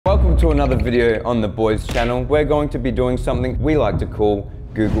to another video on the Boys channel. We're going to be doing something we like to call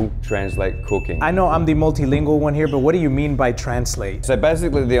Google Translate cooking. I know I'm the multilingual one here, but what do you mean by translate? So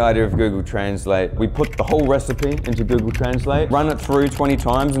basically the idea of Google Translate, we put the whole recipe into Google Translate, run it through 20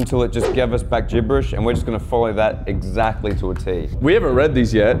 times until it just gives us back gibberish, and we're just gonna follow that exactly to a T. We haven't read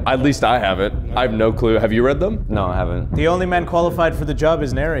these yet. At least I haven't. I have no clue. Have you read them? No, I haven't. The only man qualified for the job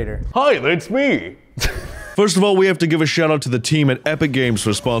is narrator. Hi, that's me. First of all, we have to give a shout out to the team at Epic Games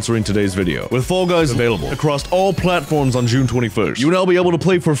for sponsoring today's video. With Fall Guys available across all platforms on June 21st, you will now be able to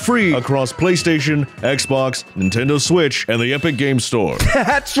play for free across PlayStation, Xbox, Nintendo Switch, and the Epic Games Store.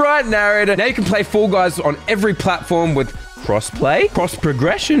 That's right, narrator. Now you can play Fall Guys on every platform with cross-play,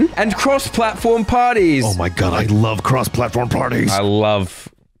 cross-progression, and cross-platform parties. Oh my god, I love cross-platform parties. I love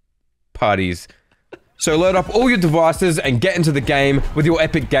parties. So load up all your devices and get into the game with your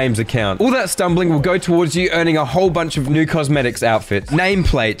Epic Games account. All that stumbling will go towards you earning a whole bunch of new cosmetics outfits,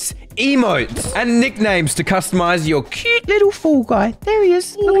 nameplates, emotes, and nicknames to customize your cute little Fall Guy. There he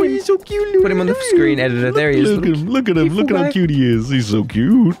is. Look at him. He's so cute. Put him on the screen editor. There he is. Look at him. Look at him. Look at how cute he is. He's so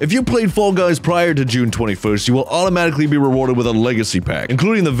cute. If you played Fall Guys prior to June 21st, you will automatically be rewarded with a legacy pack,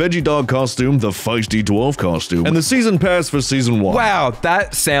 including the Veggie Dog costume, the Feisty Dwarf costume, and the season pass for season 1. Wow,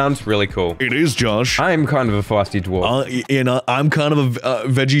 that sounds really cool. It is, Josh. I'm kind of a feisty dwarf. I'm kind of a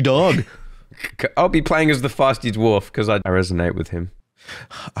veggie dog. I'll be playing as the feisty dwarf because I resonate with him.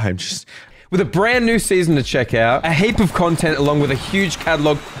 I'm just... With a brand new season to check out, a heap of content along with a huge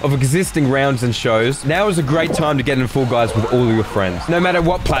catalog of existing rounds and shows, now is a great time to get in Fall Guys with all of your friends, no matter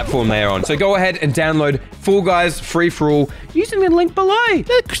what platform they are on. So go ahead and download Fall Guys free for all using the link below.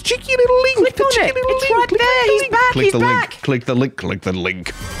 That cheeky little link. Click on it. It's right there. He's back. Click the link. Click the link. Click the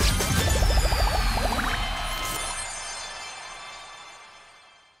link.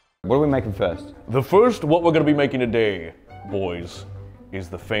 What are we making first? The first, what we're gonna be making today, boys, is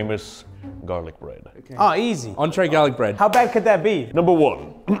the famous garlic bread. Okay. Oh, easy. Entree garlic bread. How bad could that be? Number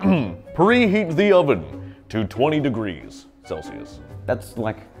 1, preheat the oven to 20 degrees Celsius. That's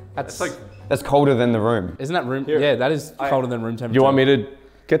like... That's colder than the room. Isn't that room? Yeah, that is colder than room temperature. You want me to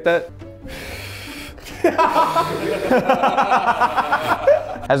get that?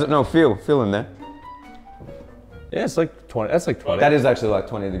 Has it? No, feel in there. Yeah, it's like 20. That's like 20. That is actually like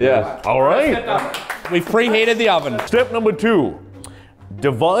 20 degrees. Yeah. All right. We've preheated the oven. Step number 2.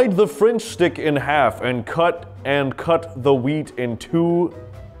 Divide the French stick in half and cut the wheat in 2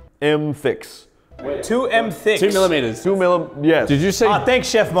 m thicks. 2 m thick. 2 millimeters. 2 mm, yes. Did you say? Oh, thanks,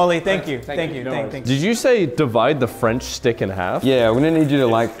 Chef Molly. Thank you. Thank you. Thank Did you say divide the French stick in half? Yeah, we're gonna need you to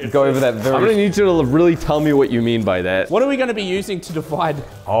like go over that very... I'm gonna need you to really tell me what you mean by that. What are we going to be using to divide?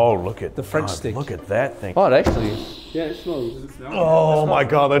 Oh, look at the French stick. Look at that thing. Oh, it actually. Yeah, it smells. Oh my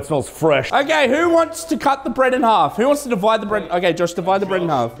god, that smells fresh. Okay, who wants to cut the bread in half? Who wants to divide the bread? Okay, Josh, divide the bread in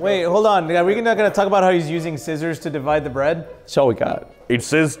half. Wait, hold on. Are we not gonna talk about how he's using scissors to divide the bread? That's all we got. It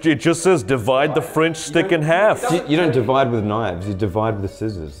just says divide the French stick in half. You don't divide with knives, you divide with the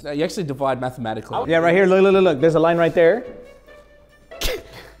scissors. No, you actually divide mathematically. Yeah, right here. Look. There's a line right there.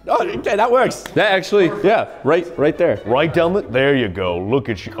 Oh, okay, that works. That actually, yeah, right there. Right down the, there you go. Look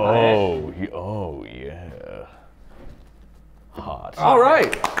at you. Oh yeah. Hot. All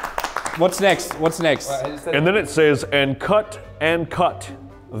right. What's next? And then it says, and cut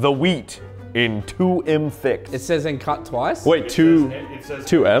the wheat in 2 m thicks. It says and cut twice? Wait, 2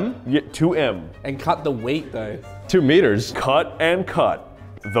 m? Yeah, 2 m. And cut the wheat though. 2 meters. Cut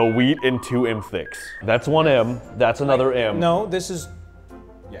the wheat in 2 m thicks. That's 1 m. That's another m. No, this is...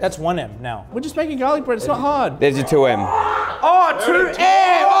 That's 1 m now. We're just making garlic bread. It's not hard. There's your 2 m. Oh, 2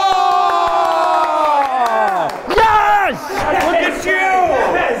 m! Oh! Yes! Look at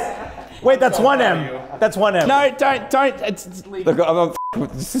you! Wait, that's 1 m. That's 1 m. No, don't. It's Look,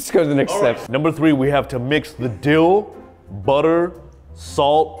 let's just go to the next step. Number 3, we have to mix the dill, butter,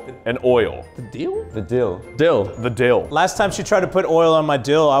 salt, and oil. The dill? The dill. The dill. Last time she tried to put oil on my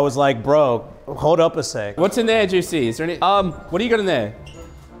dill, I was like, bro, hold up a sec. What's in there, Juicy? Is there any? What do you got in there?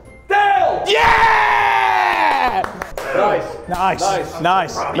 Dill! Yeah! Nice.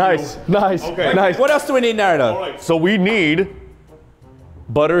 Okay. Nice. What else do we need, narrator? Right. So we need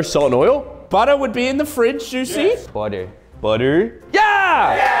butter, salt, and oil. Butter would be in the fridge, Juicy. Yes. Butter. Yeah!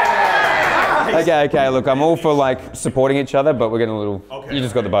 Okay, look, I'm all for like supporting each other, but we're getting a little... Okay. You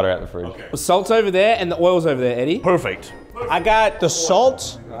just got the butter out of the fridge. The salt's over there and the oil's over there, Eddie. Perfect. I got the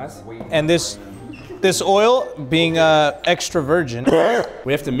salt and this oil being extra virgin.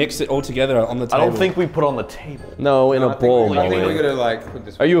 We have to mix it all together on the table. I don't think we put on the table. No, in a bowl. I think we're gonna like put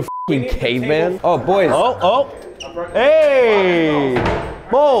this... Are you a f***ing caveman? Oh, boys. Oh. Hey!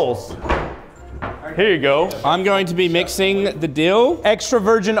 Bowls. Here you go. I'm going to be mixing the dill. Extra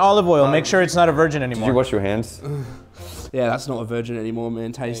virgin olive oil. Make sure it's not a virgin Did you anymore. wash your hands? Yeah, that's not a virgin anymore,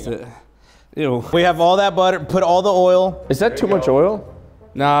 man. Taste it. Ew. We have all that butter. Put all the oil. Is that too much oil?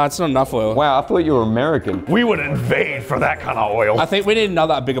 Nah, it's not enough oil. Wow, I thought you were American. We would invade for that kind of oil. I think we need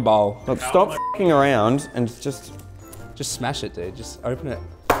another bigger bowl. Look, stop f***ing around and just... Just smash it, dude. Just open it.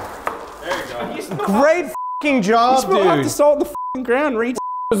 Great f***ing job, Spill half the dude. salt on the f***ing ground, read.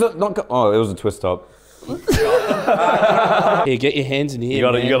 Was it not oh, it was a twist top. Here, get your hands in here. You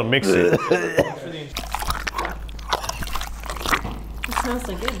gotta mix it. It smells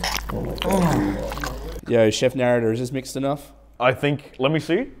so good. Yo, Chef Narrator, is this mixed enough? I think, let me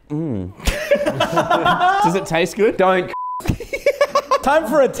see. Does it taste good? Don't Time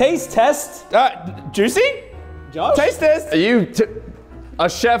for a taste test. Juicy? Josh? Taste test. A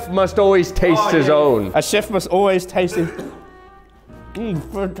chef must always taste his own. A chef must always taste it.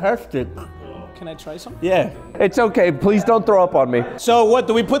 Fantastic. Can I try some? Yeah. It's okay. Please don't throw up on me. So what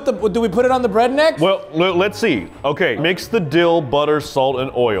do we put it on the bread next? Well, let's see. Okay, mix the dill, butter, salt,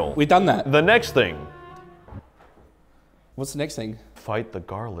 and oil. We've done that. The next thing, What's the next thing? fight the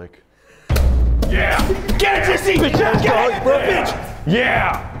garlic. Yeah! Get it, Jesse! Get it, bro, bitch!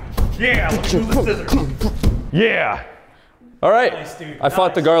 Yeah! Yeah, let's do the scissors. Yeah! All right. I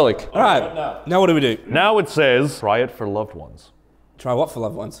fought the garlic. All right. Now what do we do? Now it says, try it for loved ones. Try what for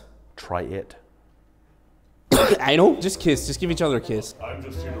loved ones? Try it. Anal? Just kiss. Just give each other a kiss.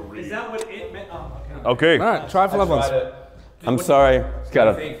 Is that what it meant? Oh, Okay. okay. All right. Try it for loved ones. I'm sorry. It's got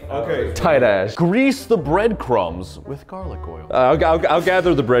a tight ass. Grease the breadcrumbs with garlic oil. I'll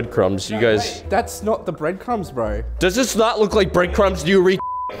gather the breadcrumbs. You guys. That's not the breadcrumbs, bro. Does this not look like breadcrumbs? Do you read?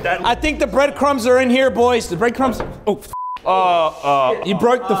 I think the breadcrumbs are in here, boys. The breadcrumbs. Oh, you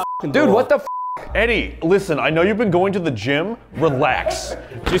broke the fucking door. Dude, what the f? Eddie, listen, I know you've been going to the gym. Relax.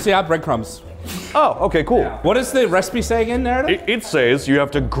 Do you see our breadcrumbs? Oh, okay, cool. What does the recipe say again, Narrator? It says you have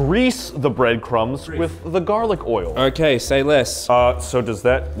to grease the breadcrumbs with the garlic oil. Okay, say less. So does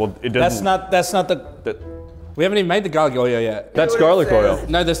that, well, it doesn't. That's not the. We haven't even made the garlic oil yet. That's garlic oil.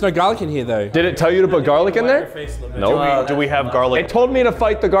 No, there's no garlic in here though. Did it tell you to put garlic in there? No. Do we have garlic? It told me to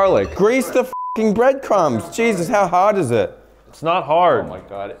fight the garlic. Grease the f***ing breadcrumbs. Jesus, how hard is it? It's not hard.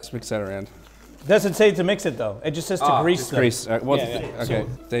 Let's mix that around. Doesn't say to mix it though. It just says to grease them. Grease. Yeah,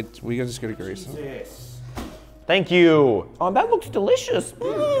 Okay. We just gotta grease. Thank you. Oh, that looks delicious.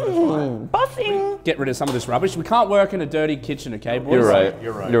 Buzzing. Get rid of some of this rubbish. We can't work in a dirty kitchen, okay, boys? You're right.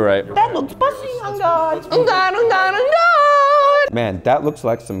 You're right. That looks buzzing. Oh God. Man, that looks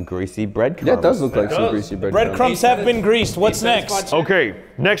like some greasy breadcrumbs. Yeah, it does look like some greasy breadcrumbs. Breadcrumbs have been greased. What's next? Okay,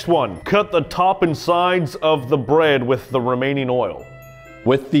 next one. Cut the top and sides of the bread with the remaining oil.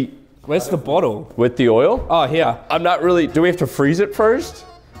 With the Where's the bottle? oil? Oh, here. I'm not really. Do we have to freeze it first?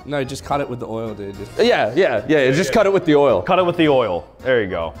 No, just cut it with the oil, dude. Just... Yeah. Just cut it with the oil. Cut it with the oil. There you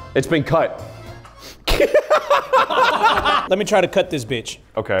go. It's been cut. Let me try to cut this bitch.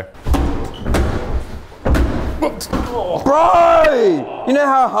 Okay. Bro! You know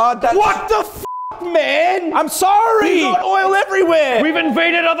how hard that What the f, man? I'm sorry. Oil everywhere. We've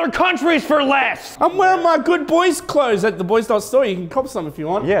invaded other countries for less. I'm wearing my good boys clothes at the Boys Dot store. You can cop some if you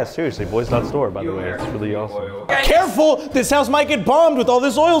want. Yeah, seriously, Boys Not Store, by the way. It's really awesome. Careful. This house might get bombed with all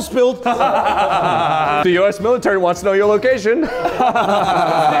this oil spilled. The U.S. military wants to know your location.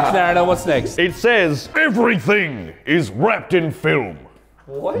 Next, Narrator, what's next? It says everything is wrapped in film.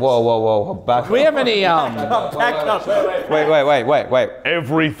 Whoa. Back Do we have any, Wait.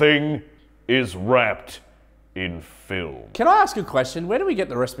 Everything is wrapped in film. Can I ask a question? Where do we get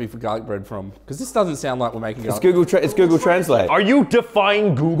the recipe for garlic bread from? Because this doesn't sound like we're making garlic. It's Google Translate. Are you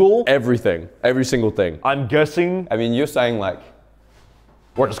defying Google? Everything. Every single thing. I'm guessing I mean, you're saying like...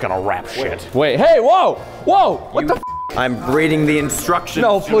 we're just gonna wrap shit. Wait, hey, whoa! What the f? I'm reading the instructions.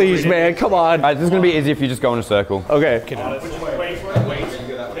 No, please, man, come on. Alright, this is gonna be easy if you just go in a circle. Okay.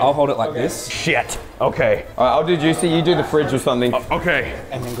 I'll hold it like this. Shit. Okay. Alright, I'll do juicy, you do the fridge or something. Okay.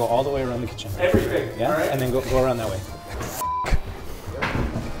 And then go all the way around the kitchen. Everything. Yeah. And then go around that way.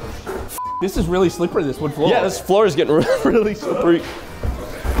 This is really slippery, this wood floor. Yeah, this floor is getting really slippery.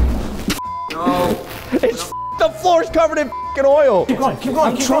 No. The floor's covered in f***ing oil. Keep going.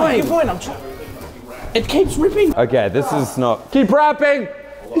 I'm trying. It keeps ripping. Okay, this is not... Keep wrapping.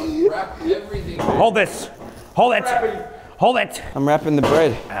 Hold this. Hold it. Hold it. I'm wrapping the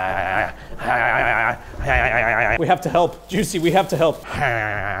bread. We have to help. Juicy, we have to help.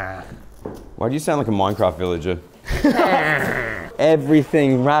 Why do you sound like a Minecraft villager?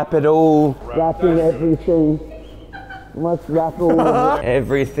 Everything, wrap it all. Wrapping everything. Let's wrap all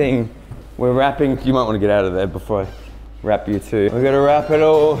everything. We're wrapping. You might want to get out of there before I Wrap you too. We gotta wrap it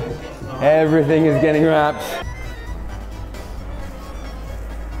all. Everything is getting wrapped.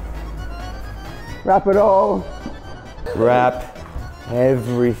 Wrap it all. Wrap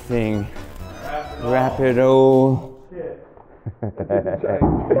everything. Wrap it all.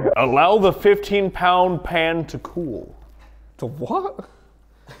 Allow the 15-pound pan to cool. The what?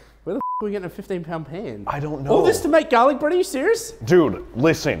 Where the f are we getting a 15-pound pan? I don't know. All this to make garlic bread? Are you serious? Dude,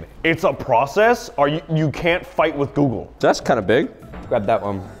 listen, it's a process. You can't fight with Google. That's kind of big. Grab that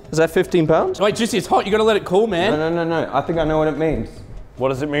one. Is that 15 pounds? Wait, Juicy, it's hot. You gotta let it cool, man. No. I think I know what it means. What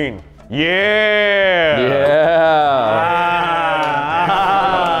does it mean? Yeah!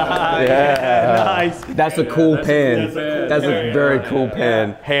 Yeah. Nice. That's a cool pan. That's a very cool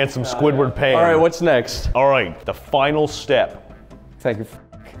pan. Handsome Squidward pan. All right, what's next? All right, the final step. Thank you.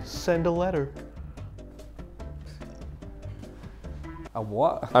 Send a letter. A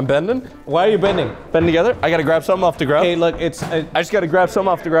what? I'm bending. Why are you bending? Bend together. I gotta grab something off the ground. Hey, look, it's. I just gotta grab something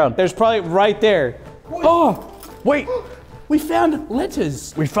off the ground. There's probably right there. Oh, Wait, we found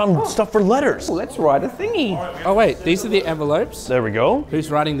letters. we found stuff for letters. Let's write a thingy. Oh wait, these are the envelopes. There we go. Who's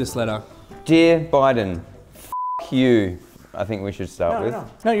writing this letter? Dear Biden, f you. I think we should start with.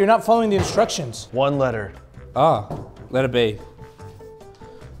 No, you're not following the instructions. One letter. Ah, letter B.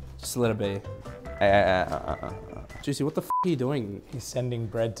 Just letter B. Juicy, what the f are you doing? He's sending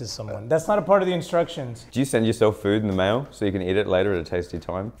bread to someone. That's not a part of the instructions. Do you send yourself food in the mail so you can eat it later at a tasty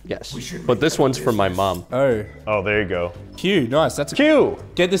time? Yes. But this one's from my mom. Oh, Oh, there you go. Q. Nice. That's a Q.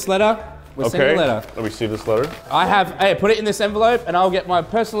 Get this letter. We're sending a letter. Let me see this letter. I have. Hey, put it in this envelope, and I'll get my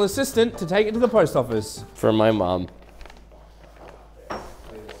personal assistant to take it to the post office. From my mom.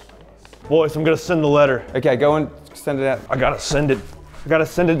 Boys, I'm gonna send the letter. Okay, go and send it out. I gotta send it. I gotta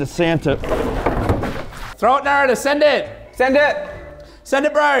send it to Santa. Throw it, Narada. Send it. Send it! Send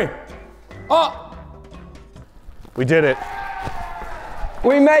it, bro. Oh, We did it.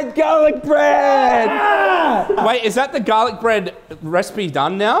 We made garlic bread! wait. Is that the garlic bread recipe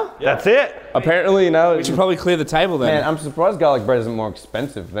done now? That's it. Apparently now. We should probably clear the table then. Man, I'm surprised garlic bread isn't more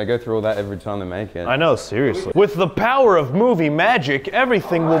expensive. They go through all that every time they make it. I know, seriously. With the power of movie magic,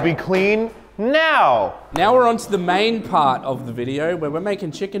 everything will be clean now. Now we're on to the main part of the video where we're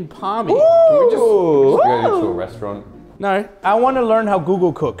making chicken palmy. Can we just go to a restaurant? No, I want to learn how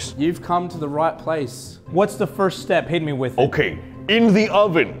Google cooks. you've come to the right place. What's the first step? Hit me with it. Okay, in the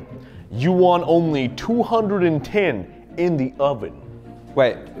oven. You want only 210 in the oven.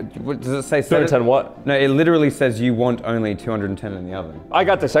 Wait, what, does it say? 210 what? No, it literally says you want only 210 in the oven. I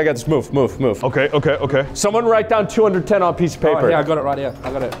got this. Move. Okay. Someone write down 210 on a piece of paper. Oh, yeah, I got it right here.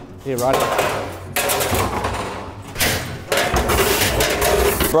 I got it. Here, right here.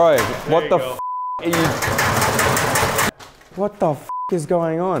 Bro, what the f are you... What the f is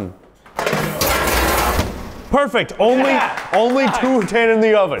going on? Perfect. Only 210 in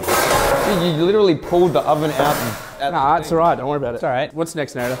the oven. You literally pulled the oven out. Nah, it's all right. Don't worry about it. It's all right. What's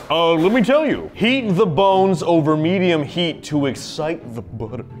next, Narada? Let me tell you. Heat the bones over medium heat to excite the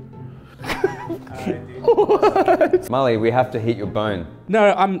butter. Molly, we have to heat your bone.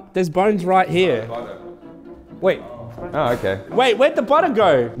 No, there's bones right here. Wait. Oh, okay. Wait, where'd the butter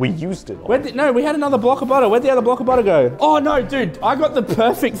go? We used it. No, we had another block of butter. Where'd the other block of butter go? Oh no, dude, I got the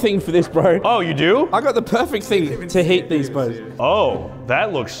perfect thing for this, bro. Oh, you do? I got the perfect thing to heat these bones. Oh,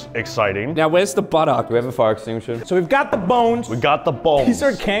 that looks exciting. Now, where's the butter? Do we have a fire extinguisher? So we've got the bones. We got the bones. These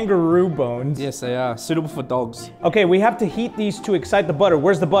are kangaroo bones. Yes, they are. Suitable for dogs. Okay, we have to heat these to excite the butter.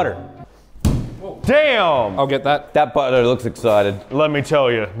 Where's the butter? Damn! I'll get that. That butter looks excited. Let me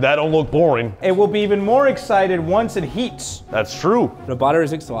tell you, that don't look boring. It will be even more excited once it heats. That's true. The butter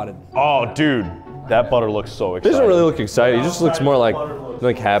is excited. Oh, dude, that butter looks so He exciting. doesn't really look excited. He just looks more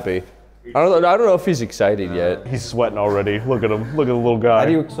like happy. I don't know if he's excited yet. He's sweating already. Look at him. Look at the little guy. How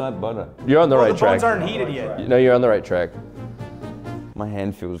do you excite butter? You're on the right The track. bones aren't heated yet. No, you're on the right track. My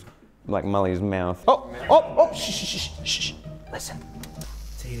hand feels like Molly's mouth. Shh. Listen.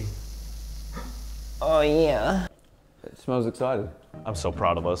 Oh, yeah. It smells excited. I'm so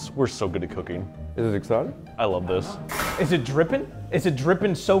proud of us. We're so good at cooking. Is it excited? I love this. Is it dripping? Is it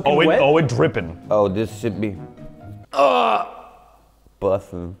dripping soaking Oh, wet? it dripping. Oh, this should be...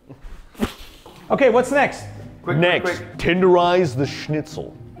 Bussin'. Okay, what's next? Next, tenderize the schnitzel.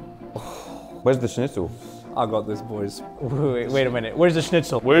 Where's the schnitzel? I got this, boys. Wait a minute. Where's the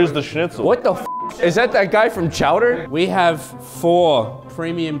schnitzel? Where's the schnitzel? What the f? Is that guy from Chowder? We have 4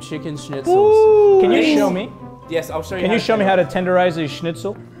 premium chicken schnitzels. Can you show me? Yes, I'll show you. Can you show me how to tenderize a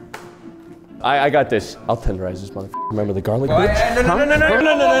schnitzel? I got this. I'll tenderize this motherfucker. Remember the garlic bitch?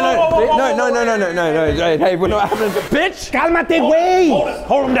 No. Hey, we're not having a... Bitch! Cálmate, güey!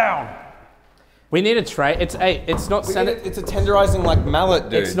 Hold him down. We need a tray. It's not It's a tenderizing like mallet,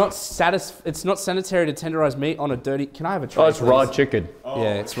 dude. It's not sanitary to tenderize meat on a dirty. Can I have a tray? Oh, it's raw please? chicken.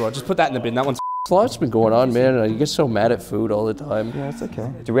 Yeah, it's raw. Just put that in the bin. That one's. Life's been going on, man. You get so mad at food all the time. Yeah, it's okay.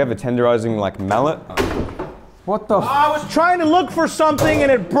 Do we have a tenderizing like mallet? What the? I was trying to look for something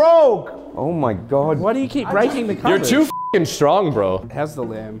and it broke. Oh my god. Why do you keep breaking the cupboard? You're too f***ing strong, bro. How's the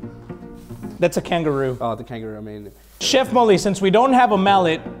lamb? That's a kangaroo. Oh, the kangaroo. I mean. Chef Mully, since we don't have a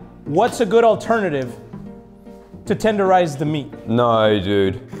mallet, what's a good alternative to tenderize the meat? No,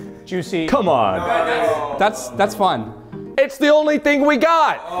 dude. Juicy. Come on. That's fine. It's the only thing we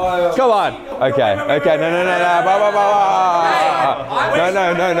got. Come on. Okay. No.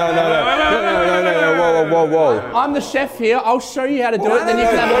 Whoa. I'm the chef here. I'll show you how to do it. Then you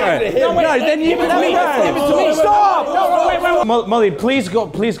can have it. No, then you give it to me. Give it to me. Stop! No, wait. Mully,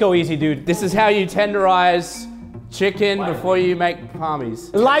 please go easy, dude. This is how you tenderize chicken before you make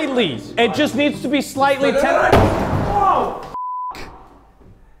palmies. Lightly. It just needs to be slightly tender.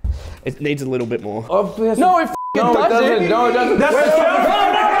 It needs a little bit more. No, it doesn't. No, it doesn't.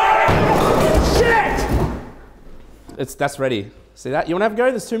 That's ready. See that? You want to have a go?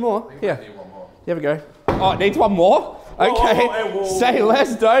 There's 2 more. Here. You have a go. Oh, it needs 1 more? Okay. Say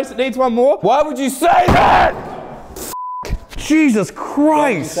less dose. It needs 1 more. Why would you say that? Jesus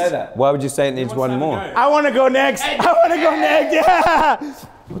Christ. Say that. Why would you say it needs 1 more? I want to go next. Yeah.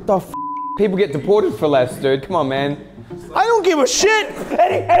 What the f? People get deported for less, dude. Come on, man. I don't give a shit.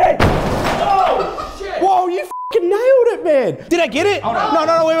 Eddie. Oh, shit. Whoa, you fucking nailed it, man. Did I get it? Oh,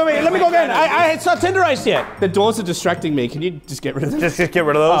 no, wait. Let me go again. It's not tenderized yet. The doors are distracting me. Can you just get rid of them? Just get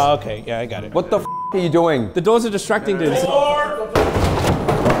rid of those. Oh, okay. Yeah, I got it. What the f are you doing? The doors are distracting, dude. All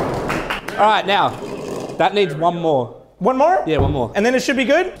right, now. That needs 1 more. 1 more? Yeah, 1 more. And then it should be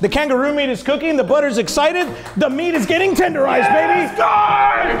good? The kangaroo meat is cooking, the butter's excited, the meat is getting tenderized, baby!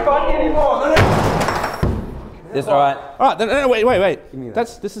 This all right? All right, no, wait.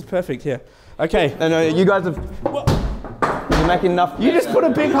 This is perfect here. Okay. No, you guys have. You're making enough. You just put a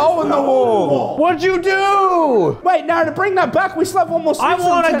big hole in the wall. What'd you do? Wait, no, to bring that back, we still have 1 more. I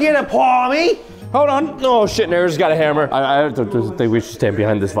want to get a palmy. Hold on. Oh shit, Nair's got a hammer. I don't think we should stand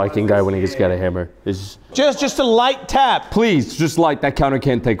behind this Viking guy when he's got a hammer. Just a light tap. Please, just like that counter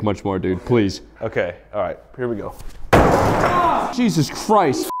can't take much more, dude. Please. Okay, all right, here we go. Jesus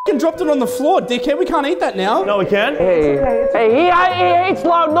Christ. Fucking dropped it on the floor, dickhead. We can't eat that now. No, we can? Hey, he hates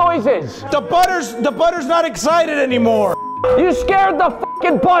loud noises. The butter's not excited anymore. You scared the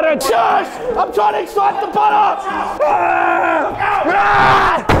fucking butter. Shush! I'm trying to extract the butter!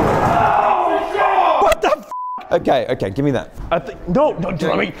 What the f? Okay, give me that. No,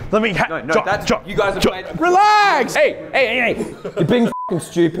 let me. You guys have played. Relax! Hey. You're being f***ing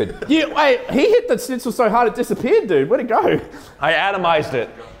stupid. Wait, he hit the schnitzel so hard it disappeared, dude. Where'd it go? I atomized it.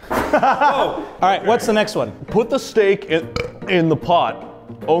 All right, what's the next one? Put the steak in the pot.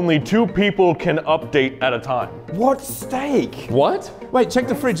 Only 2 people can update at a time. What steak? What? Wait, check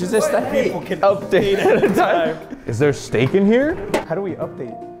the fridge. Is there steak? People can update at a time. Is there steak in here? How do we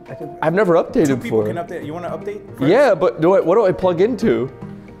update? I've never updated People before. can update. You want to update? Yeah, but what do I plug into?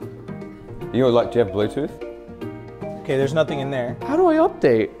 Do you have Bluetooth? Okay, there's nothing in there. How do I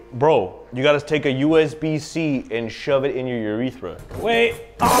update? Bro, you gotta take a USB-C and shove it in your urethra. Wait.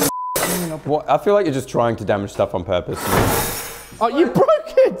 What? I feel like you're just trying to damage stuff on purpose. Oh, you broke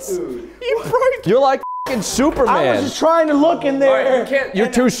it! You broke it! You're like fucking Superman. I was just trying to look in there. You're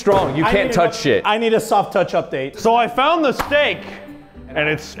too strong. You can't touch shit. I need a soft touch update. So I found the steak, and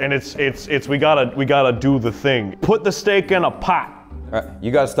it's we gotta do the thing. Put the steak in a pot. All right, you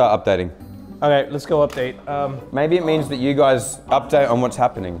guys start updating. Okay, let's go update. Maybe it means that you guys update on what's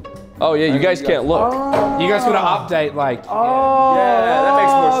happening. Oh yeah, you guys can't look. You guys gotta update like. Oh, Yeah, that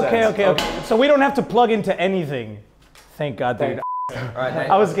makes more sense. Okay. So we don't have to plug into anything. Thank God, dude.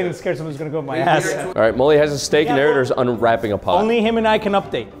 I was getting scared someone was gonna go in my ass. All right, Mully has a steak and Narrator's unwrapping a pot. Only him and I can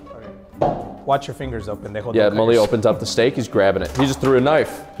update. Watch your fingers open. They hold. Yeah, the Mully fingers. opens up the steak. He's grabbing it. He just threw a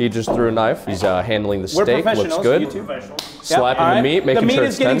knife. He's handling the We're steak. Looks professionals. good. You too. Slapping All right. the meat, making meat sure is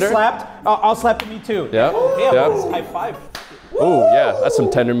it's getting tender. slapped. I'll slap the meat too. Yeah. High five. Ooh, yeah, that's some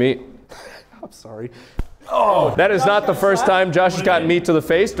tender meat. I'm sorry. That is not the first time Josh has gotten meat to the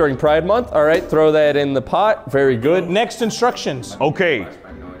face during Pride Month. All right, throw that in the pot. Very good. Next instructions. Okay,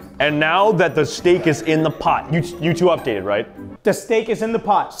 and now that the steak is in the pot, you 2 updated, right? The steak is in the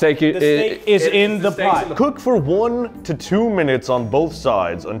pot. Steak the steak is in the pot. Cook for 1 to 2 minutes on both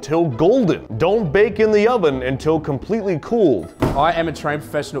sides until golden. Don't bake in the oven until completely cooled. I am a trained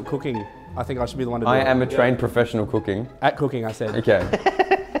professional at cooking. I think I should be the one to do it. I am a trained professional cooking. At cooking, I said. Okay.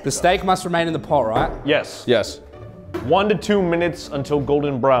 The steak must remain in the pot, right? Yes. Yes. 1 to 2 minutes until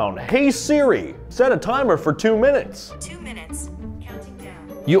golden brown. Hey Siri, set a timer for 2 minutes. 2 minutes. Counting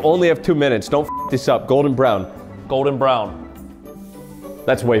down. You only have 2 minutes. Don't f this up. Golden brown. Golden brown.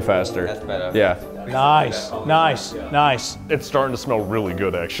 That's way faster. That's better. Yeah. Nice, nice, nice. It's starting to smell really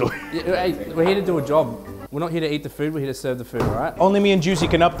good, actually. Hey, we're here to do a job. We're not here to eat the food, we're here to serve the food, all right? Only me and Juicy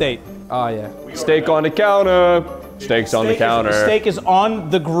can update. Oh, yeah. Steak on the counter. Steak's on the counter. Steak is on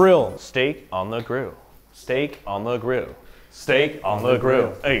the grill. Steak on the grill. Steak on the grill. Steak on the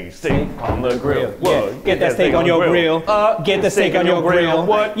grill. Hey, steak on the grill. Yeah, get that steak on your grill. Get the steak on your grill.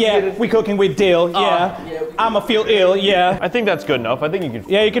 What? Yeah, we cooking with dill. Yeah, I'ma feel ill. Yeah. I think that's good enough. I think you can.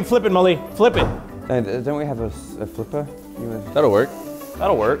 Yeah, you can flip it, Molly. Flip it. Hey, don't we have a flipper? That'll work.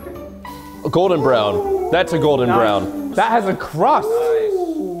 That'll work. A golden brown. That's a golden brown. That has a crust.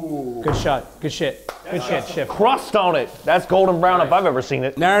 Good shot. Good shit. Good shit, Chef. Crust on it. That's golden brown if I've ever seen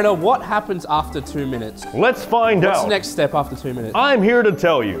it. Narrator, what happens after 2 minutes? Let's find What's out. the next step after 2 minutes? I'm here to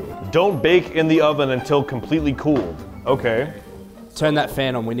tell you. Don't bake in the oven until completely cooled. Okay. Turn that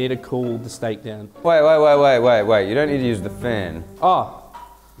fan on. We need to cool the steak down. Wait. You don't need to use the fan. Oh,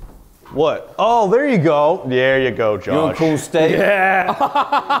 What? Oh, there you go. There you go, Josh. You want cool steak? Yeah.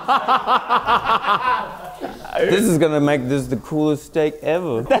 This is gonna make this the coolest steak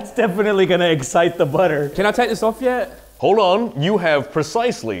ever. That's definitely gonna excite the butter. can I take this off yet? Hold on. You have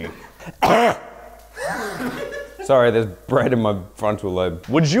precisely. Sorry, there's bread in my frontal lobe.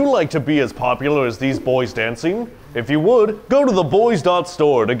 Would you like to be as popular as these boys dancing? If you would, go to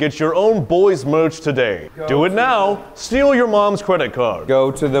theboys.store to get your own boys merch today. Do it now. Steal your mom's credit card.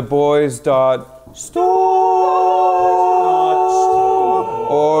 Go to theboys.store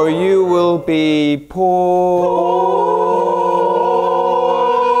or you will be poor.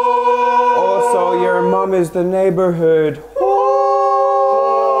 Also, your mom is the neighborhood.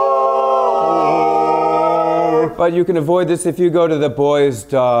 But you can avoid this if you go to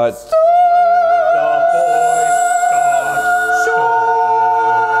theboys.store.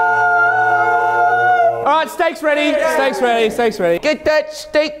 All right, steak's ready. Steak's ready. Steak's ready. Get that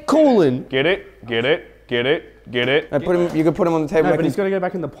steak cooling. Get it? Get it? Get it? Get it? Hey, you can put him on the table. No, make but him- he's got to go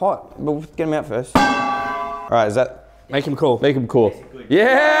back in the pot. But we'll get him out first. All right, is that? Make him cool. Make him cool. Yeah!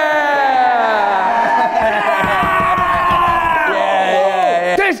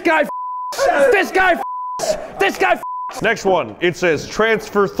 Yeah! This guy This guy This guy Next one. It says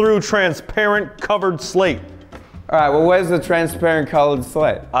transfer through transparent covered slate. All right, well, where's the transparent colored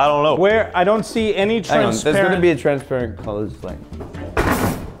slate? I don't know. Where? I don't see any Hang on, transparent. there's gonna be a transparent colored slate.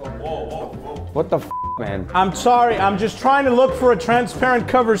 What the man? I'm sorry, I'm just trying to look for a transparent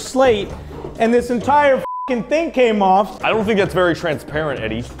cover slate, and this entire thing came off. I don't think that's very transparent,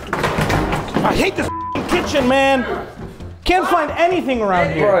 Eddie. I hate this kitchen, man. Can't find anything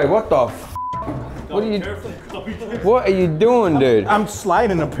around here. Bro, what the What are you doing, dude? I'm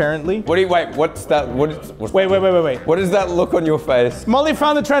sliding, apparently. Wait, what's that? Wait. What is that look on your face? Molly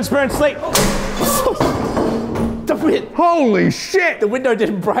found the transparent slate. Holy shit! The window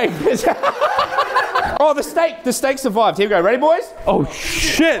didn't break. Oh, the steak survived. Here we go. Ready, boys? Oh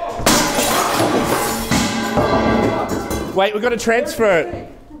shit! Wait, we've got to transfer it.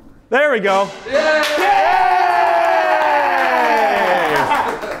 There we go.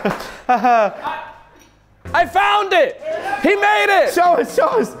 I found it! He made it! Show us.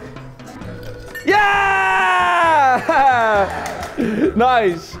 Yeah!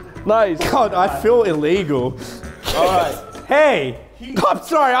 Nice. God, I feel illegal. All right. Hey. I'm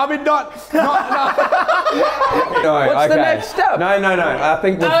sorry. I mean, not. No, What's the next step? No. I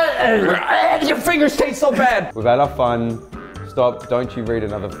think Your fingers taste so bad. we've had our fun. Stop. Don't you read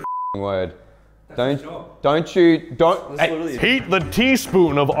another word. Don't you. Heat the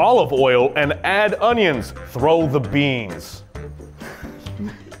teaspoon of olive oil and add onions. Throw the beans.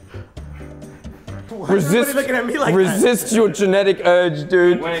 Resist your genetic urge,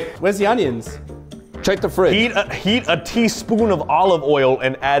 dude. Where's the onions? Check the fridge. Heat a teaspoon of olive oil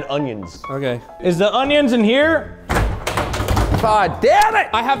and add onions. Okay. Is the onions in here? God damn it!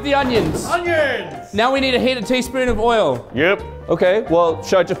 I have the onions. Onions! Now we need to heat a teaspoon of oil. Yep. Okay, well,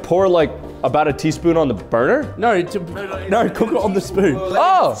 should I just pour like about a teaspoon on the burner? No, cook it on the spoon.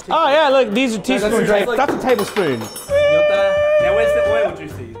 Oh! Oh yeah, look, these are teaspoons. That's a tablespoon. Now where's the oil,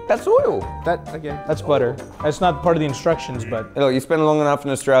 Juicy? That's oil. Okay. That's butter. That's not part of the instructions, but Hey, look, you spend long enough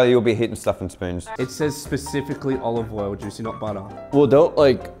in Australia, you'll be heating stuff in spoons. It says specifically olive oil, Juicy, not butter. Well, don't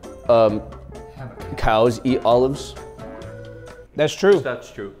like cows eat olives? that's true.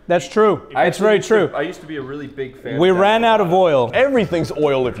 That's true. That's true. It's very true. I used to be a really big fan. We ran out of oil. Everything's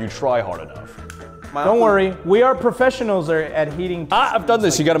oil if you try hard enough. Don't worry, we are professionals at heating. I've done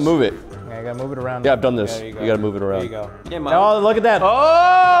this. You gotta move it. Yeah, you gotta move it around. Yeah, I've done this. There You gotta move it around. There you go. Yeah, Oh, look at that.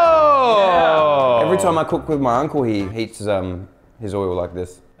 Oh! Every time I cook with my uncle, he heats his oil like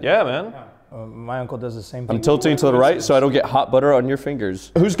this. Yeah, man. My uncle does the same thing. I'm tilting to the right so I don't get hot butter on your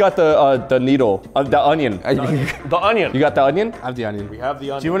fingers. Who's got the needle? The onion. The onion. You got the onion? I have the onion. We have the Do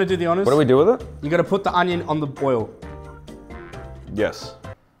you onion. want to do the honors? What do we do with it? You gotta put the onion on the oil. Yes.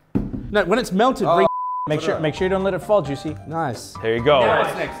 No, when it's melted, Make sure you don't let it fall, Juicy. nice. There you go.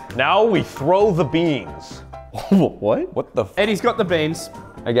 What's next? Now we throw the beans. What? What the? Eddie's got the beans.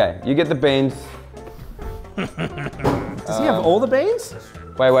 Okay, you get the beans. Does he have all the beans?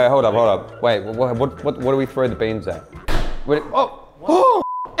 Wait, hold up. Wait, what do we throw the beans at? Oh,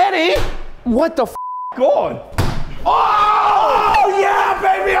 Eddie! What the f? God. Oh yeah,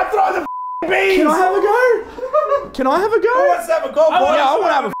 baby! I'm throwing the beans. Can I have a go? Can I have a go? Let's have a go, boys. Yeah, I want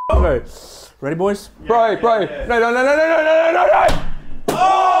to have a go. Ready, boys? Bro, no.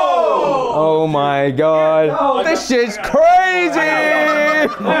 Oh my god. This shit's crazy!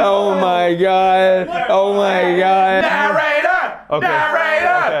 Oh my god. Oh my god. Narrator! Okay.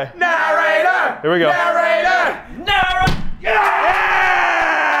 Narrator! Okay. Narrator! Here we go. Narrator!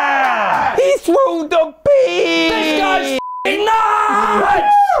 Yeah! He threw the beans! This guy's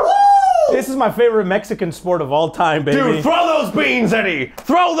nuts! This is my favorite Mexican sport of all time, baby. Dude, throw those beans, Eddie!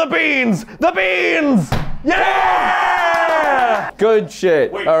 Throw the beans! The beans! Yeah! Good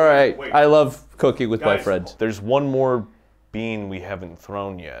shit. All right. I love cooking with my friends. There's one more bean we haven't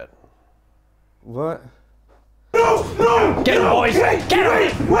thrown yet. What? Get him, boys! Get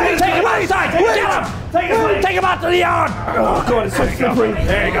him! Take him outside! Get him! Take him out to the yard! Oh, God, it's so slippery.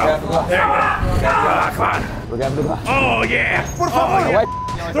 There you go. There you go. Come on. Oh, yeah.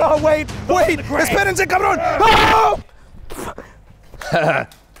 Wait! Espérense, cabrón! Oh!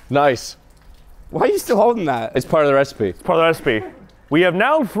 Nice. Why are you still holding that? It's part of the recipe. Part of the recipe. We have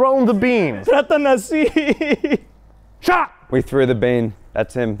now thrown the beans. Tratan así. Shot! We threw the bean.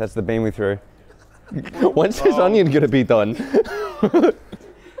 That's him. That's the bean we threw. When's his onion gonna be done?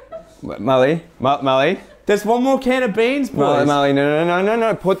 Molly. There's one more can of beans, boys. Molly,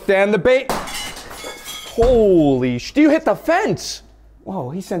 no. Put down the bean. Holy sh! You hit the fence! Whoa,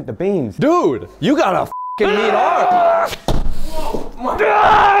 he sent the beans. Dude, you got a f***ing neat arm.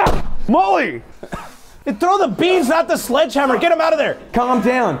 Molly! Throw the beans, not the sledgehammer. Get him out of there. Calm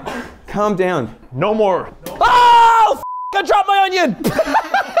down. No more. Oh! I dropped my onion!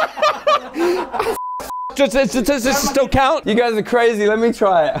 Does this still count? You guys are crazy. Let me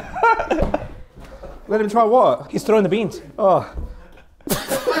try it. Let him try what? He's throwing the beans. Oh.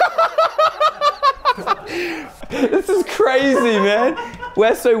 This is crazy, man.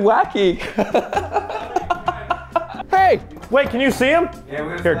 We're so wacky. Hey! Wait, can you see him?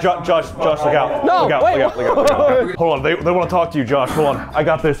 Here, Josh, look out. No, look out, wait. look out. Hold on, they want to talk to you, Josh. Hold on, I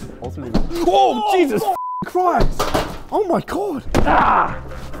got this. Oh, Jesus Christ! Oh my God!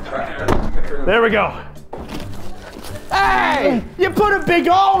 There we go. Hey! You put a big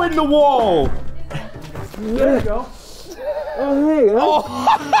hole in the wall. There you go.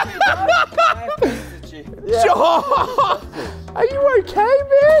 Are you okay,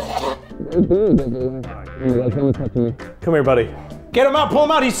 man? Come here, buddy. Get him out, pull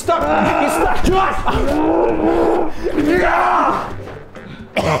him out. He's stuck. He's stuck.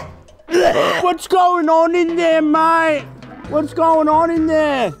 What's going on in there, mate? What's going on in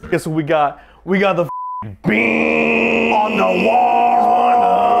there? Guess what we got? We got the bean on the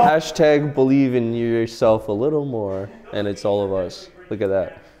wall. Hashtag believe in yourself a little more, and it's all of us. Look at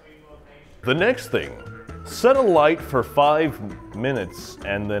that. The next thing, set a light for 5 minutes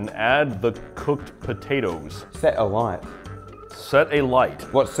and then add the cooked potatoes. Set a light. Set a light.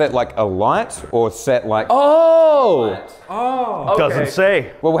 What, set like a light or set like... Oh! Doesn't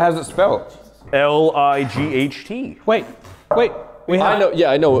say. Well, how's it spelled? L-I-G-H-T. Wait.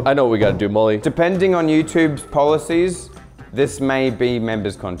 I know what we gotta do, Molly. Depending on YouTube's policies, this may be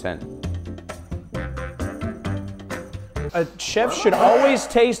members content. A chef should always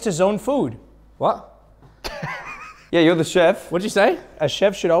taste his own food. What? Yeah, you're the chef. What'd you say? A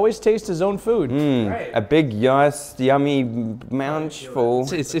chef should always taste his own food. A big, nice, yummy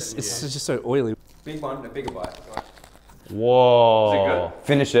mouthful. It's just so oily. Big one, a bigger bite. Whoa.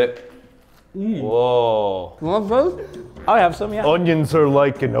 Finish it. Whoa. You want food? I'll have some, yeah. Onions are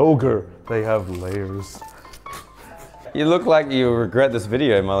like an ogre. They have layers. You look like you regret this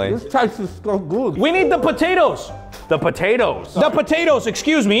video, Molly. This tastes so good. We need the potatoes. The potatoes. The potatoes,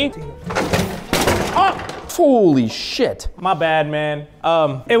 excuse me. Holy shit. My bad, man.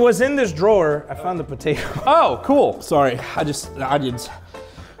 It was in this drawer. I found the potato. Oh, cool. Sorry, the onions.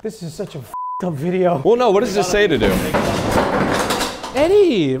 This is such a up video. Well, no, what does this say to do?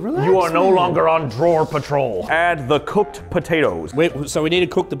 Eddie, relax. You are no longer on drawer patrol. Add the cooked potatoes. Wait, so we need to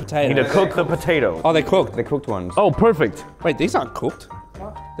cook the potatoes. Need to cook the potato. Oh, they're cooked. The cooked ones. Oh, perfect. Wait, these aren't cooked.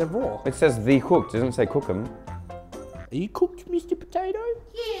 They're raw. It says the cooked, it doesn't say cook them. Are you cooked, Mr. Potato?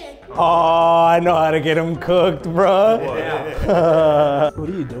 Oh, I know how to get them cooked, bro. What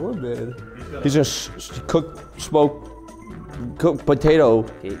are you doing, man? He's just cooked potato.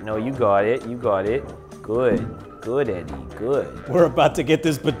 No, you got it. You got it. Good. Good, Eddie. Good. We're about to get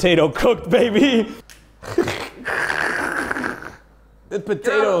this potato cooked, baby. The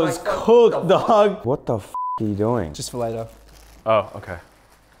potato is cooked, dog. What the f are you doing? Just for later. Oh, okay.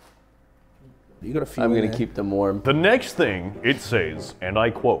 You got a few. I'm gonna keep them warm. The next thing it says, and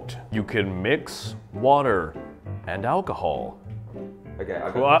I quote, you can mix water and alcohol. Okay, I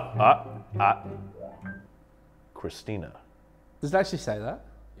got Christina. Does it actually say that?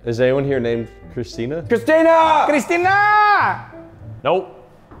 Is anyone here named Christina? Christina! Christina! Nope,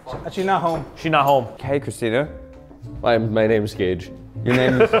 She's not home. she's not home. Hey, Christina. My name's Gage. Your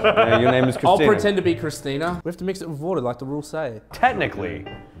name is, your name is Christina. I'll pretend to be Christina. We have to mix it with water like the rules say. Technically,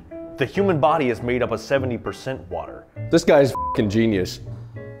 the human body is made up of 70% water. This guy's fucking genius.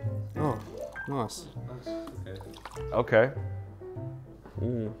 Oh, nice. Okay.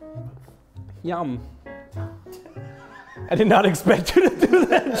 Yum. I did not expect you to do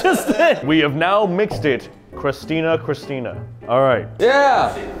that just then. We have now mixed it. Christina. All right.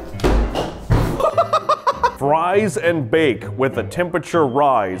 Yeah! Fries and bake with a temperature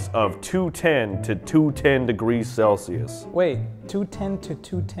rise of 210 to 210 degrees Celsius. Wait, 210 to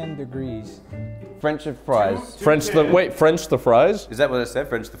 210 degrees. French fries. French the fries? Is that what it said?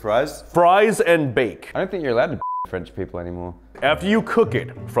 French the fries? Fries and bake. I don't think you're allowed to French people anymore. After you cook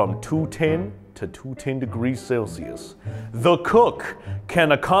it from 210 to 210 degrees Celsius, the cook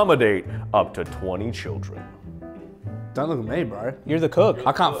can accommodate up to 20 children. Don't look at me, bro. You're the cook.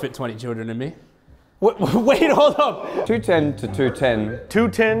 I can't fit 20 children in me. Wait, hold up. 210 to 210.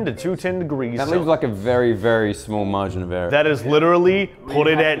 210 to 210 degrees. That leaves like a very, very small margin of error. That is literally put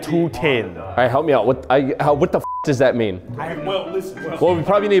it at 210. All right, help me out. What the f does that mean? Well, we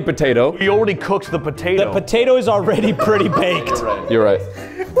probably need potato. We already cooked the potato. The potato is already pretty baked. You're right.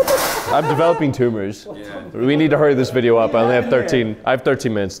 I'm developing tumors. We need to hurry this video up. I only have 13. I have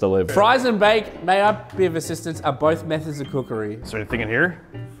 13 minutes to live. Fries and bake, may I be of assistance, are both methods of cookery. Is there anything in here?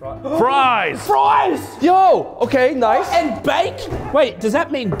 Fries! Fries! Yo! Okay, nice. And bake? Wait, does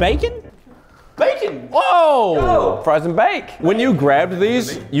that mean bacon? Bacon! Whoa! Fries and bake. When you grabbed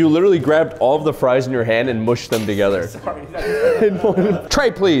these, you literally grabbed all of the fries in your hand and mushed them together. Sorry.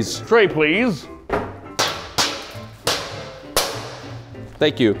 Tray, please. Tray, please.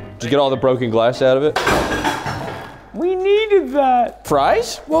 Thank you. Did you get all the broken glass out of it? We needed that.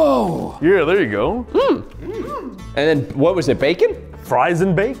 Fries? Whoa! Yeah, there you go. And then what was it? Bacon? Fries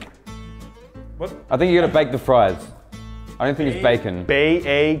and bake? I think you gotta bake the fries. I don't think it's bacon.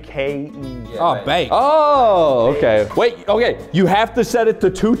 B-A-K-E. Oh, bake. Oh, okay. Wait, okay. You have to set it to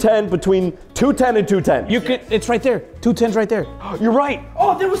 210, between 210 and 210. You could, it's right there. 210's right there. You're right.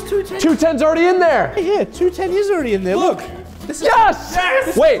 Oh, there was 210. 210's already in there. Yeah, 210 is already in there. Look. This is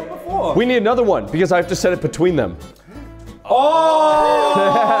Yes! Wait, we need another one because I have to set it between them. Oh!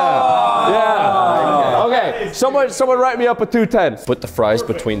 Yeah. Okay, someone write me up a 210. Put the fries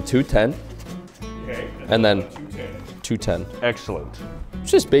between 210 and then 210. Excellent. It's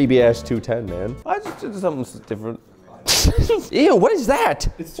just baby ass 210, man. I just did something different. Ew, what is that?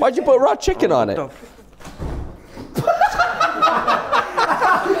 Why'd you put raw chicken on it? You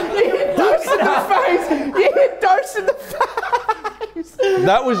hit Dose in the face! You hit Dose in the face!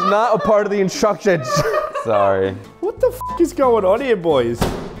 That was not a part of the instructions. Sorry. What the f is going on here, boys?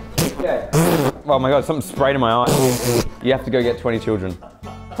 Oh my god, something sprayed in my eye. You have to go get 20 children.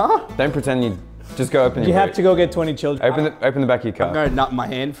 Huh? Don't pretend you. Just go open your You have boot. to go get 20 children. Open the back of your car. Go nut my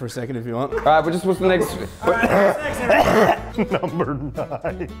hand for a second if you want. Alright, but just what's the next? Number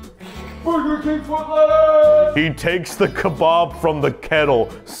 9. Burger King foot lettuce! He takes the kebab from the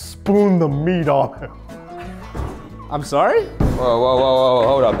kettle, spoon the meat on it. I'm sorry? Whoa,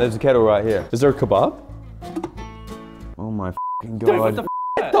 hold up. There's a kettle right here. Is there a kebab? Oh my f***ing god.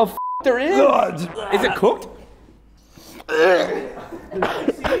 The f there is? Is it cooked?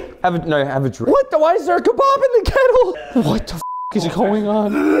 Have a drink. What? Why is there a kebab in the kettle? What the f is going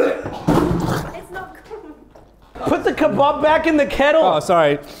on? It's not cooked. Put the kebab back in the kettle. Oh,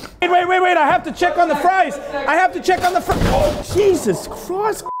 sorry. Wait. I have to check on the fries. I have to check on the fries. Oh, Jesus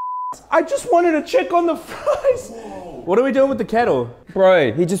Christ. I just wanted to check on the fries. What are we doing with the kettle?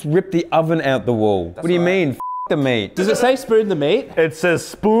 Bro, he just ripped the oven out the wall. What do you mean? the meat. Does it say spoon the meat? It says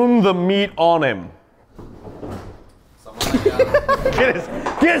spoon the meat on him. Get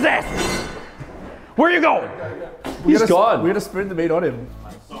his ass! Where are you going? He's gone. We're gonna spoon the meat on him.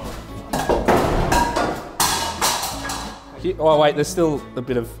 Oh wait, there's still a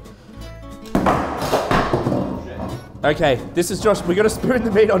bit of... Okay, this is Josh. We gotta spoon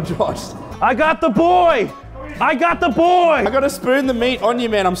the meat on Josh. I got the boy! I got the boy! I gotta spoon the meat on you,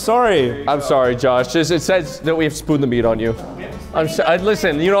 man. I'm sorry. I'm sorry, Josh. It says that we have to spoon the meat on you.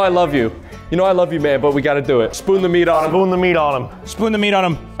 Listen, you know I love you. You know I love you, man, but we gotta do it. Spoon the meat on him. Spoon the meat on him. Spoon the meat on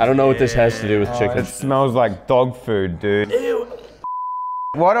him. I don't know what this has to do with chicken. It smells like dog food, dude. Ew.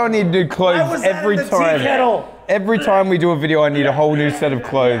 Why do I need to do clothes every time? Every time we do a video, I need a whole new set of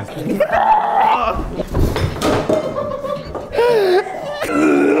clothes.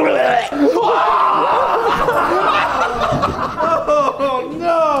 Oh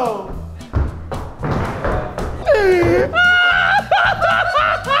no!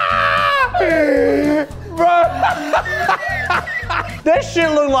 Bro, that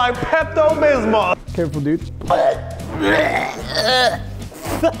shit look like Pepto-Bismol. Careful, dude.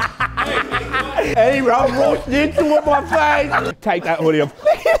 Hey, Rob, roast into with my face. Take that hoodie off.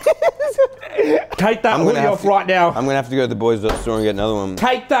 Take that hoodie off right now. I'm gonna have to go to the boys' store and get another one.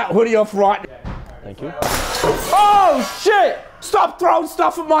 Take that hoodie off right now. Thank you. Oh shit! Stop throwing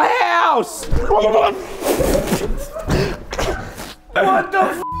stuff at my house! What the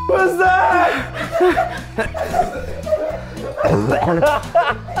f was that?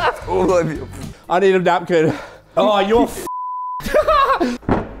 I need a napkin. Oh, you're f.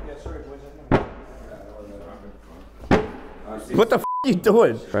 What the f are you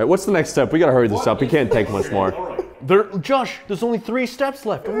doing? All right, what's the next step? We gotta hurry this up. We can't take much more. Josh, there's only 3 steps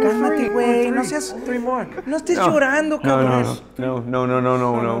left. Cálmate, güey. No seas... 3 more. No estés llorando, cabrón.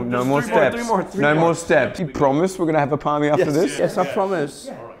 No more steps. No more steps. You promise we're gonna have a palmy after this? Yes, I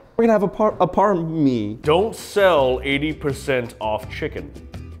promise. We're gonna have a parmy. Don't sell 80% off chicken.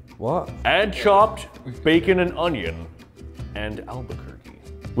 What? Add chopped bacon and onion and Albuquerque.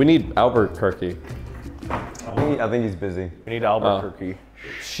 We need Albuquerque. I think he's busy. We need Albuquerque.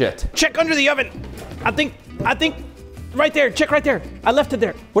 Shit. Check under the oven. I think, right there. Check right there. I left it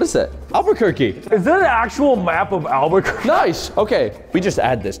there. What is that? Albuquerque. Is that an actual map of Albuquerque? Nice. Okay. We just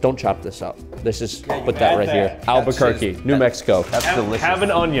add this. Don't chop this up. This is put that right here. Albuquerque, New Mexico. That's delicious. Have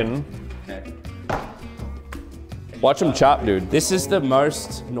an onion. Watch them chop, dude. This is the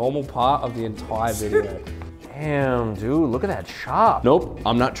most normal part of the entire video. Damn, dude, look at that chop. Nope.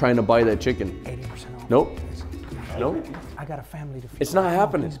 I'm not trying to buy that chicken. 80% off. Nope. Nope. I got a family to feed. It's not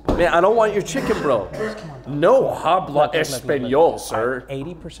happening. Man, I don't want your chicken, bro. No habla español, sir.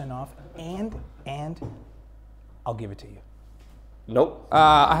 80% off, and I'll give it to you. Nope.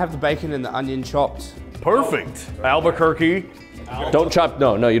 I have the bacon and the onion chopped. Perfect. Albuquerque. Don't chop.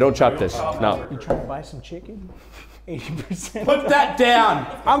 No, you don't chop this. No. You trying to buy some chicken? 80%. Put that down.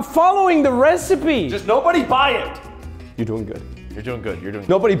 I'm following the recipe. Just nobody buy it. You're doing good. You're doing good. You're doing good.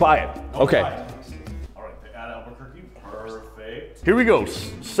 Nobody buy it. Okay. All right, add Albuquerque. Perfect. Here we go.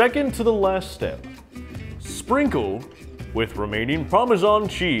 Second to the last step. Sprinkle with remaining Parmesan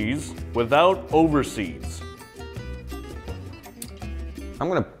cheese without overseeds. I'm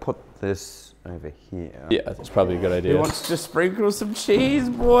gonna put this over here. Yeah, that's probably a good idea. Who wants to sprinkle some cheese,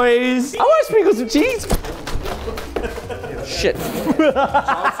 boys? I want to sprinkle some cheese. Shit.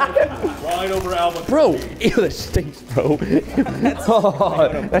 Right over Albuquerque. Bro, ew, that stinks, bro.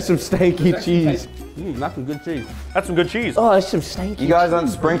 That's some stanky cheese. That's some good cheese. That's some good cheese. Oh, that's some stanky You guys aren't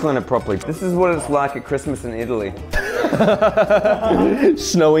sprinkling it properly. This is what it's like at Christmas in Italy.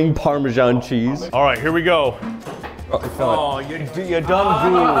 Snowing Parmesan cheese. All right, here we go. Oh, you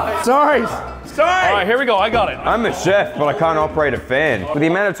dumb goo. Sorry. All right, here we go. I got it. I'm a chef, but I can't operate a fan. With the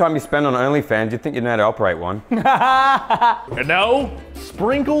amount of time you spend on OnlyFans, you'd think you'd know how to operate one. And now,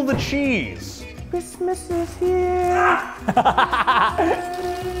 sprinkle the cheese. Christmas is here.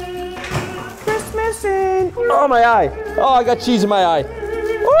 Christmas in. Oh, my eye. Oh, I got cheese in my eye.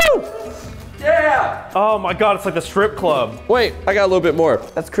 Woo! Yeah! Oh my God, it's like the strip club. Wait, I got a little bit more.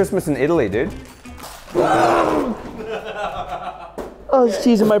 That's Christmas in Italy, dude. Oh, there's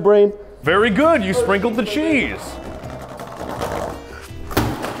cheese in my brain. Very good, you sprinkled the cheese.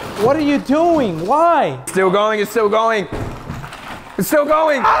 What are you doing? Why? Still going, it's still going. It's still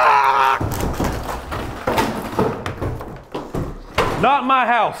going. Not my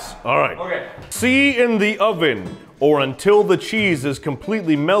house. All right. Okay. See in the oven or until the cheese is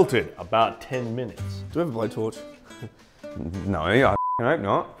completely melted, about 10 minutes. Do we have a blowtorch? No, I hope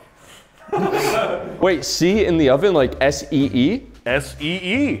not. Wait, see in the oven, like S-E-E?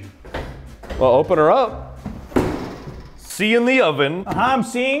 S-E-E. Well, open her up. see in the oven. I'm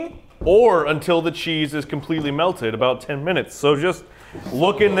seeing. Or until the cheese is completely melted, about 10 minutes. So just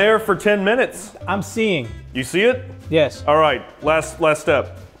look in there for 10 minutes. I'm seeing. You see it? Yes. All right, last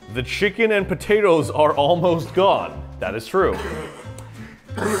step. The chicken and potatoes are almost gone. That is true.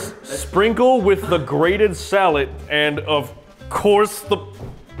 Sprinkle with the grated salad and of course the...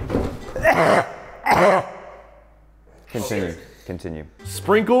 Continue.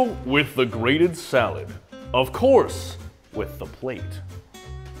 Sprinkle with the grated salad. Of course, with the plate.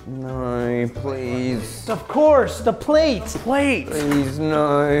 No, please. Of course, the plate. Please,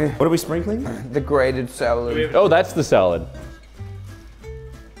 no. What are we sprinkling? The grated salad. Oh, that's the salad.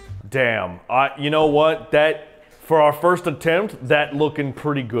 Damn. You know what? That, for our first attempt, that looking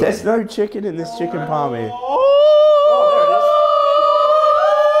pretty good. There's no chicken in this chicken palmy.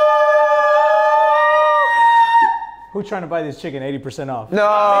 Who's trying to buy this chicken 80% off? No!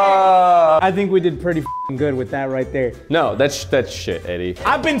 I think we did pretty good with that right there. No, that's shit, Eddie.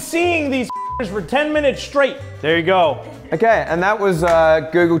 I've been seeing these for 10 minutes straight. There you go. Okay, and that was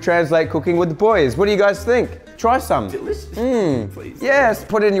Google Translate Cooking with the Boys. What do you guys think? Try some. Delicious. Please. Yes,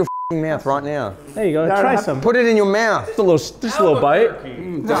 put it in your mouth right now. There you go, try some. Put it in your mouth. Just a little bite.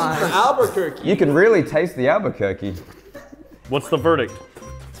 Albuquerque. You can really taste the Albuquerque. What's the verdict?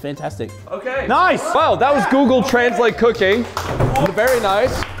 It's fantastic. Okay. Nice. Wow, that was Google Translate Cooking. Very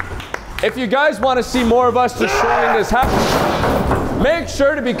nice. If you guys want to see more of us destroying this house, make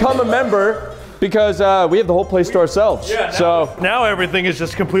sure to become a member because we have the whole place to ourselves. Yeah, now everything is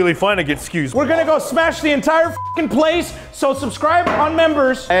just completely fine. I get excused. We're gonna go smash the entire place, so subscribe on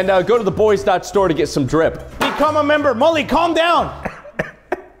members. And go to theboys.store to get some drip. Become a member. Molly, calm down.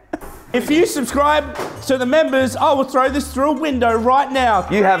 If you subscribe to the members, I will throw this through a window right now.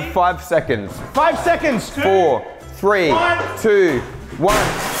 You have 5 seconds. 5 seconds. 4, 3, 2, 1.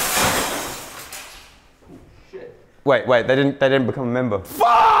 Wait, they didn't become a member.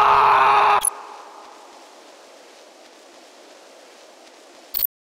 Fuck!